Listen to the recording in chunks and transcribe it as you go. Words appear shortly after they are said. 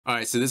All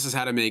right, so this is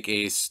how to make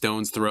a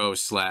stone's throw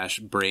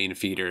 / brain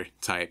feeder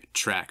type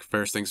track.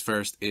 First things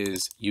first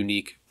is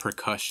unique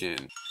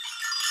percussion.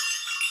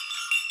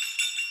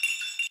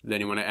 Then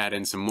you want to add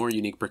in some more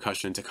unique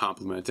percussion to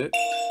complement it.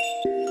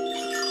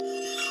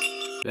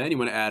 Then you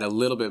want to add a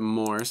little bit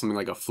more, something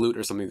like a flute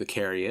or something to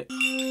carry it.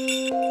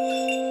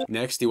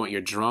 Next, you want your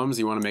drums.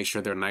 You want to make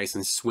sure they're nice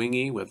and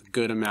swingy with a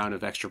good amount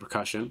of extra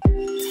percussion.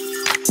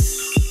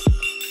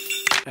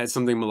 Add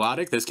something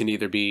melodic. This can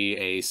either be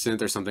a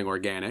synth or something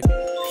organic.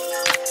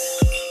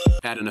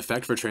 Add an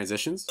effect for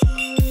transitions.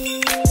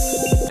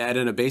 Add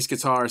in a bass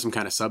guitar or some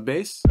kind of sub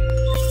bass.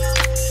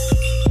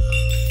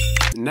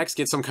 Next,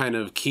 get some kind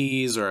of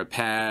keys or a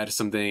pad,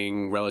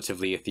 something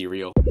relatively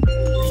ethereal.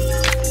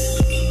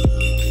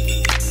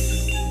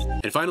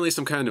 And finally,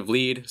 some kind of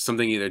lead,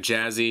 something either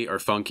jazzy or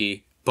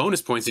funky.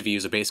 Bonus points if you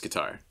use a bass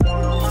guitar.